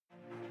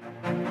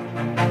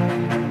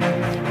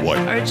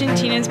What?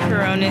 Argentina's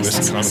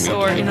Peronists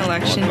soar in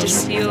election to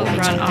steal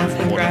runoff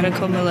with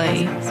radical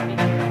Milei.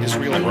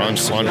 Israel and Iran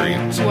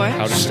laundering. What?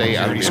 How to stay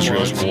out of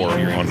Israel's war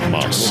on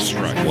Hamas.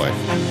 What?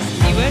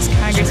 U.S.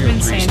 Congressman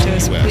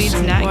Santos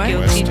pleads not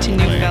guilty to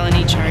new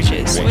felony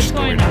charges. What's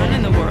going on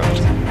in the world?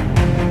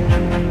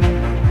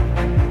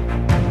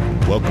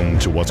 Welcome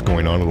to What's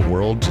Going On in the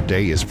World.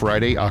 Today is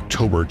Friday,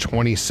 October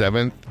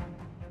 27th,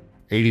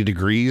 80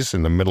 degrees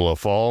in the middle of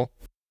fall.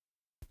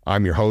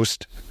 I'm your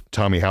host,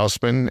 Tommy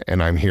Hausman,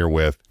 and I'm here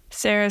with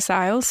Sarah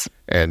Siles.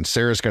 And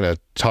Sarah's going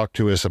to talk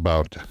to us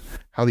about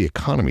how the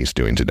economy is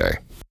doing today.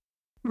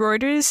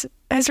 Reuters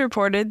has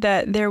reported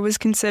that there was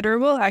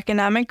considerable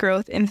economic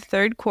growth in the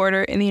third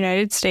quarter in the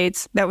United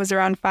States that was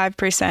around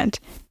 5%.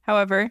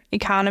 However,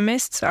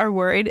 economists are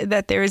worried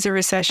that there is a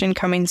recession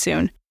coming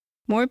soon.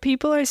 More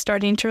people are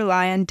starting to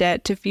rely on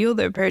debt to fuel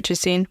their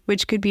purchasing,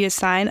 which could be a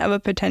sign of a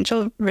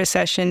potential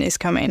recession is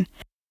coming.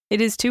 It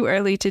is too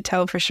early to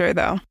tell for sure,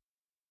 though.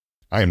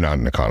 I am not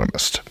an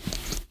economist,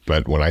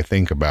 but when I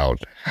think about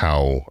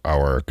how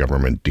our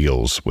government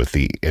deals with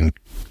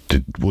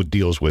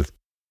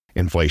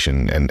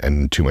inflation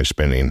and too much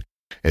spending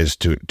is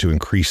to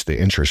increase the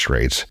interest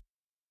rates,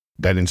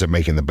 that ends up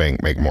making the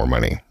bank make more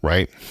money,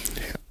 right?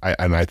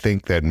 I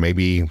think that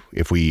maybe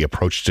if we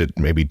approached it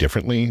maybe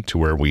differently to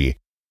where we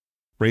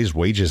raise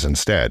wages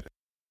instead,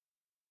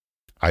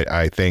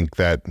 I think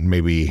that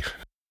maybe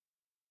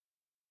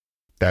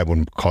that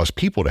would cause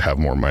people to have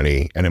more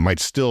money, and it might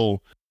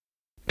still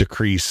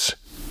decrease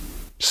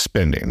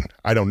spending.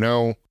 I don't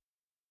know,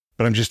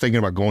 but I'm just thinking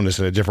about going this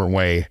in a different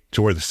way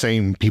to where the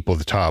same people at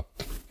the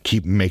top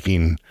keep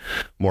making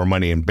more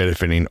money and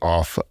benefiting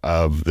off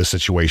of the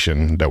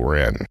situation that we're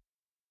in.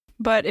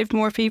 But if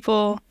more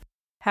people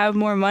have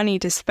more money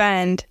to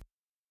spend,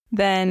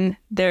 then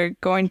they're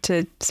going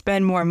to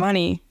spend more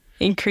money,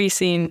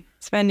 increasing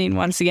spending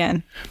once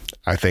again.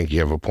 I think you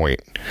have a point.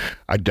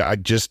 I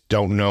just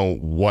don't know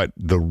what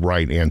the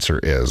right answer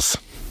is,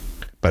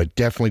 but I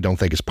definitely don't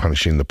think it's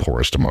punishing the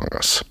poorest among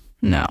us.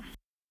 No.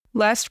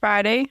 Last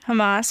Friday,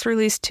 Hamas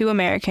released 2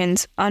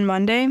 Americans. On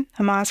Monday,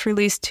 Hamas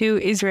released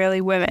 2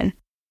 Israeli women.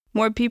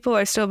 More people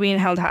are still being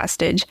held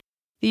hostage.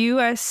 The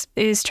U.S.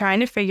 is trying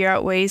to figure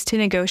out ways to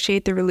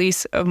negotiate the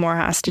release of more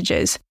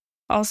hostages.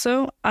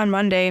 Also, on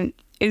Monday,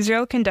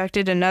 Israel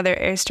conducted another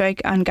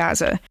airstrike on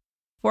Gaza.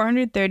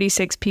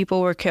 436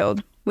 people were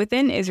killed.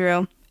 Within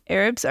Israel,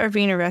 Arabs are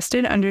being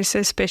arrested under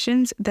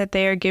suspicions that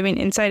they are giving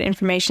inside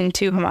information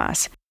to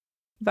Hamas.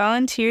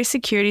 Volunteer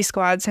security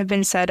squads have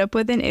been set up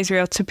within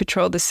Israel to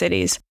patrol the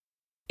cities.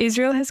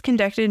 Israel has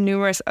conducted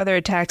numerous other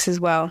attacks as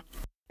well.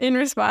 In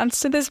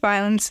response to this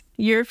violence,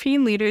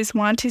 European leaders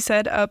want to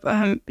set up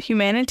a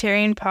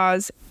humanitarian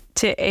pause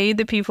to aid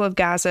the people of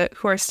Gaza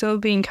who are still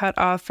being cut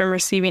off from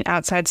receiving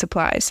outside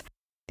supplies.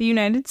 The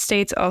United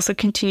States also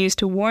continues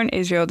to warn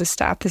Israel to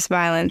stop this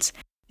violence.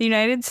 The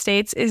United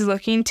States is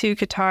looking to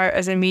Qatar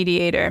as a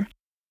mediator.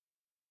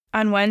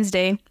 On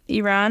Wednesday,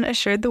 Iran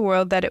assured the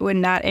world that it would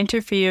not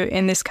interfere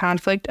in this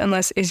conflict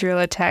unless Israel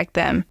attacked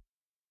them.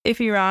 If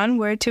Iran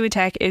were to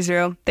attack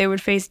Israel, they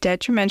would face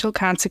detrimental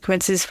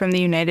consequences from the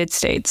United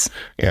States.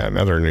 Yeah, and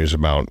other news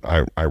about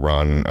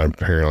Iran,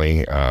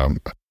 apparently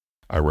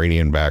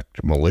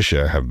Iranian-backed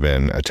militia have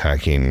been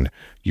attacking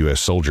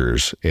U.S.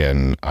 soldiers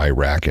in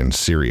Iraq and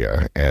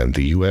Syria, and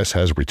the U.S.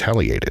 has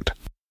retaliated.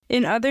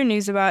 In other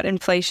news about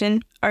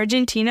inflation,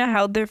 Argentina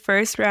held their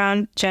first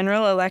round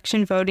general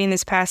election voting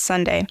this past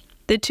Sunday.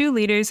 The 2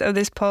 leaders of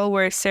this poll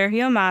were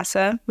Sergio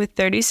Massa with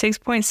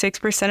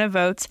 36.6% of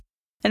votes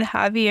and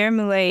Javier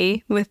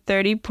Milei with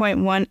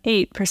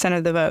 30.18%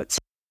 of the votes.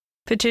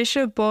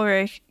 Patricia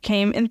Bullrich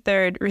came in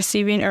third,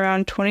 receiving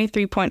around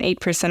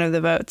 23.8% of the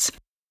votes.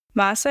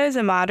 Massa is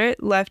a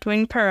moderate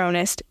left-wing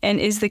Peronist and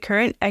is the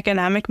current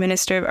economic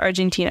minister of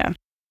Argentina.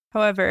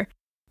 However,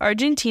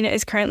 Argentina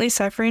is currently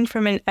suffering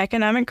from an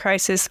economic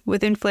crisis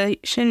with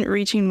inflation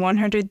reaching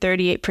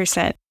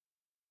 138%.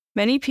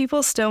 Many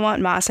people still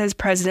want Massa as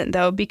president,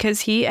 though,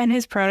 because he and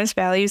his Peronist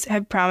values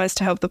have promised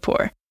to help the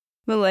poor.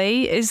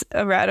 Milei is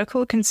a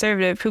radical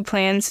conservative who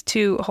plans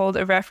to hold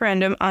a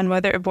referendum on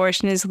whether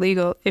abortion is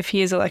legal if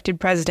he is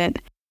elected president.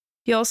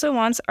 He also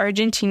wants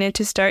Argentina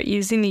to start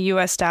using the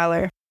U.S.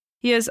 dollar.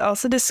 He has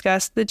also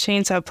discussed the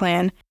Chainsaw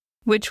Plan,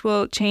 which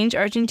will change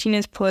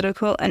Argentina's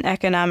political and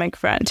economic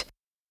front.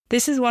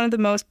 This is one of the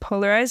most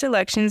polarized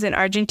elections in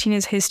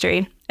Argentina's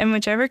history, and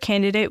whichever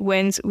candidate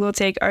wins will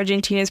take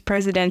Argentina's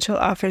presidential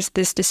office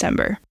this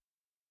December.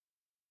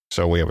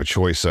 So we have a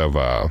choice of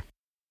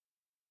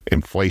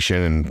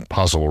inflation and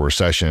possible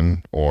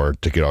recession, or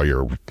to get all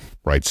your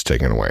rights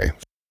taken away.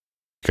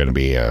 Going to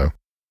be a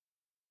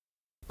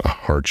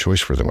hard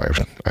choice for them,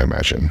 I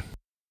imagine.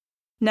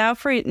 Now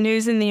for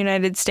news in the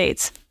United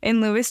States. In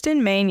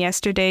Lewiston, Maine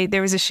yesterday,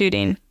 there was a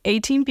shooting.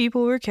 18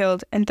 people were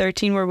killed and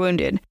 13 were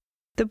wounded.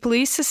 The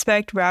police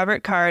suspect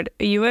Robert Card,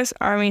 a U.S.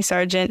 Army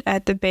sergeant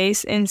at the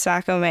base in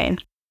Saco, Maine.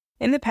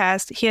 In the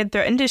past, he had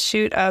threatened to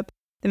shoot up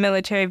the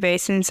military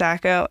base in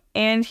Saco,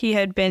 and he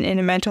had been in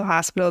a mental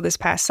hospital this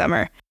past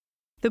summer.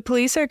 The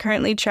police are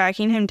currently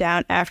tracking him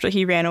down after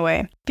he ran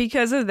away.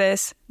 Because of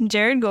this,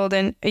 Jared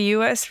Golden, a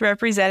U.S.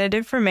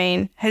 representative for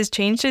Maine, has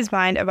changed his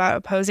mind about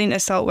opposing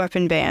assault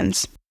weapon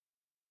bans.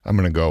 I'm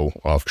going to go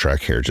off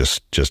track here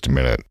just a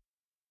minute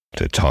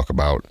to talk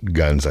about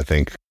guns. I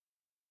think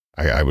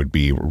I would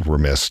be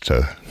remiss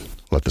to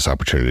let this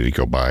opportunity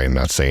go by and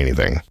not say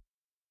anything.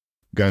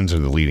 Guns are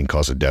the leading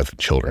cause of death of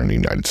children in the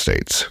United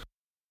States.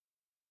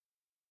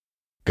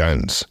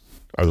 Guns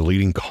are the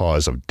leading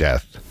cause of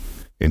death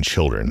in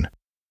children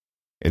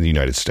in the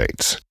United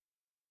States.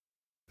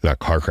 Not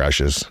car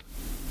crashes,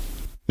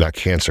 not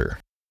cancer.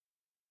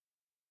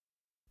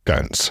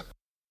 Guns.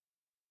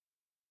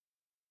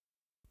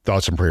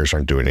 Thoughts and prayers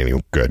aren't doing any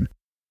good.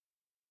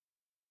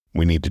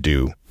 We need to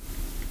do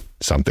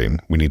something.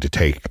 We need to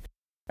take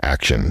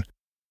action.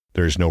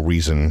 There's no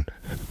reason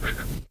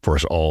for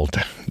us all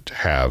to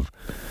have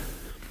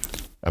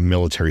a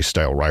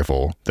military-style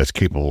rifle that's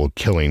capable of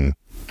killing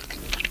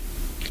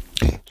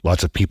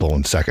lots of people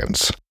in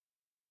seconds.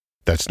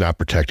 That's not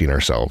protecting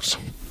ourselves.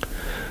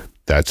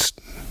 That's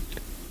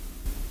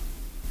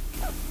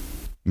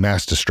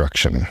mass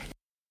destruction.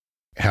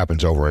 It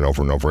happens over and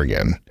over and over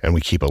again, and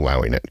we keep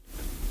allowing it.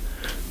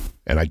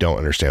 And I don't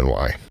understand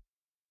why.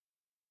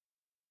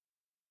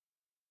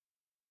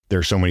 There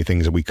are so many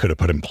things that we could have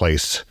put in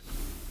place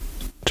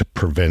to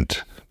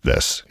prevent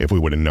this if we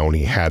would have known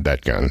he had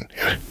that gun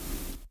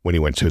when he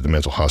went to the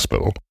mental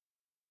hospital.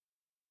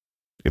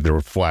 If there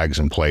were flags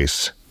in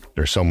place,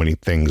 there are so many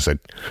things that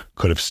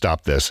could have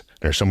stopped this.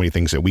 There are so many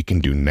things that we can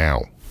do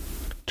now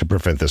to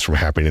prevent this from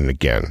happening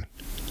again.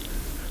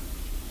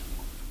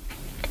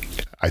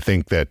 I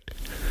think that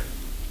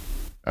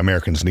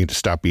Americans need to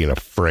stop being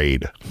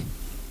afraid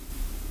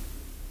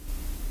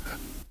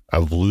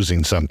of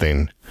losing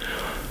something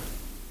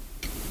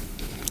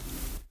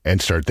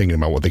and start thinking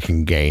about what they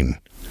can gain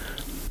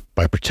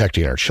by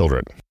protecting our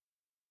children.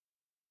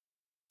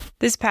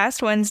 This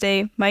past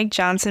Wednesday, Mike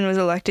Johnson was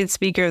elected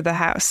Speaker of the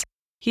House.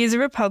 He is a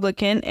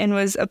Republican and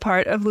was a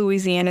part of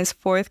Louisiana's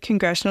 4th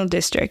Congressional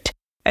District.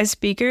 As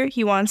Speaker,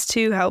 he wants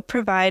to help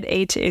provide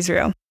aid to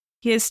Israel.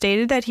 He has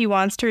stated that he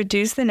wants to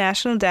reduce the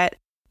national debt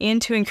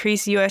and to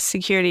increase U.S.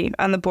 security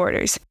on the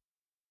borders.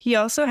 He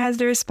also has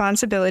the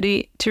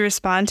responsibility to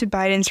respond to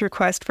Biden's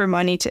request for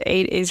money to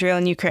aid Israel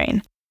and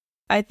Ukraine.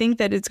 I think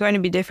that it's going to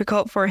be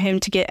difficult for him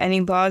to get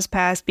any laws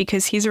passed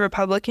because he's a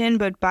Republican,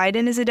 but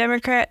Biden is a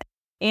Democrat,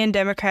 and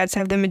Democrats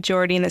have the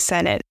majority in the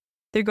Senate.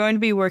 They're going to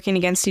be working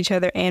against each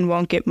other and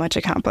won't get much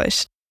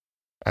accomplished.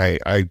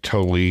 I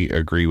totally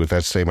agree with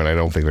that statement. I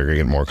don't think they're going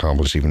to get more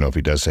accomplished, even though if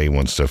he does say he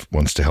wants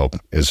to help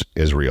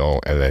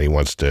Israel and that he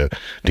wants to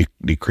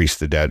decrease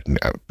the debt,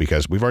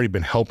 because we've already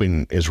been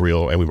helping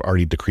Israel and we've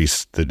already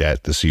decreased the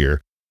debt this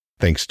year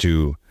thanks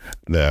to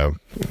the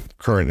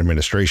current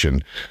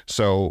administration.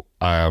 So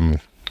I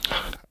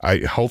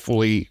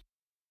hopefully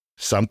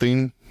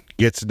something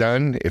gets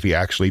done if he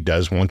actually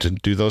does want to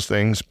do those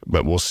things,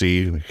 but we'll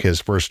see. His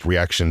first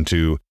reaction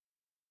to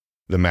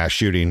the mass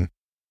shooting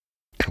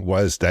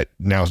was that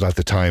now's not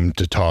the time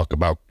to talk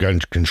about gun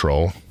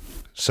control.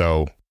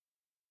 So,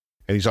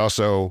 and he's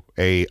also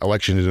a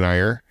election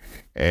denier,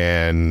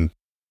 and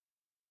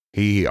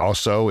he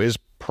also is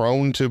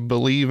prone to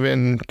believe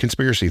in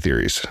conspiracy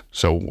theories.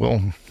 So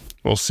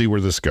we'll see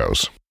where this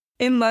goes.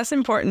 In less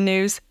important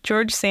news,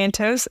 George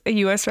Santos, a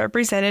U.S.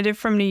 representative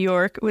from New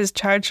York, was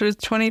charged with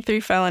 23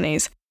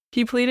 felonies.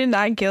 He pleaded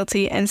not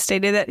guilty and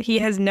stated that he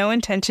has no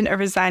intention of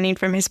resigning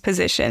from his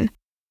position.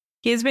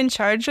 He has been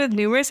charged with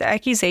numerous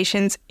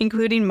accusations,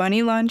 including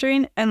money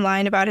laundering and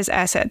lying about his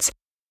assets.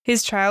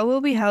 His trial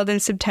will be held in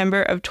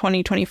September of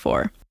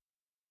 2024.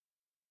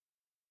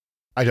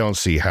 I don't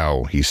see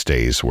how he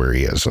stays where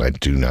he is. I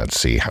do not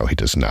see how he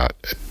does not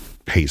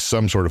pay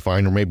some sort of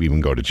fine or maybe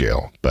even go to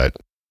jail. But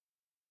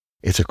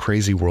it's a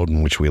crazy world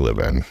in which we live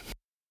in.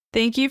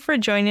 Thank you for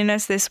joining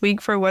us this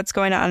week for What's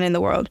Going On in the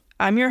World.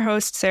 I'm your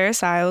host, Sarah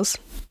Siles.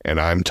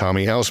 And I'm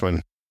Tommy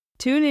Hausman.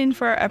 Tune in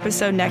for our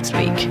episode next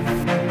week.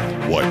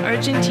 What?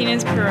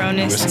 Argentina's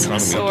Peronists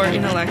soar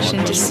in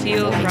election to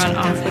steal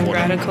runoff with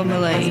radical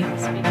Milei.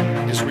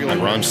 Israel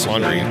and Iran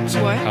slandering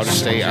What? how to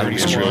stay out of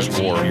Israel's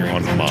war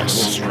on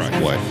Hamas.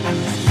 What?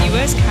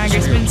 U.S.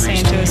 Congressman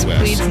Santos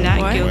pleads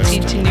not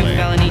guilty to new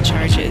felony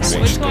charges.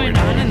 What's going on?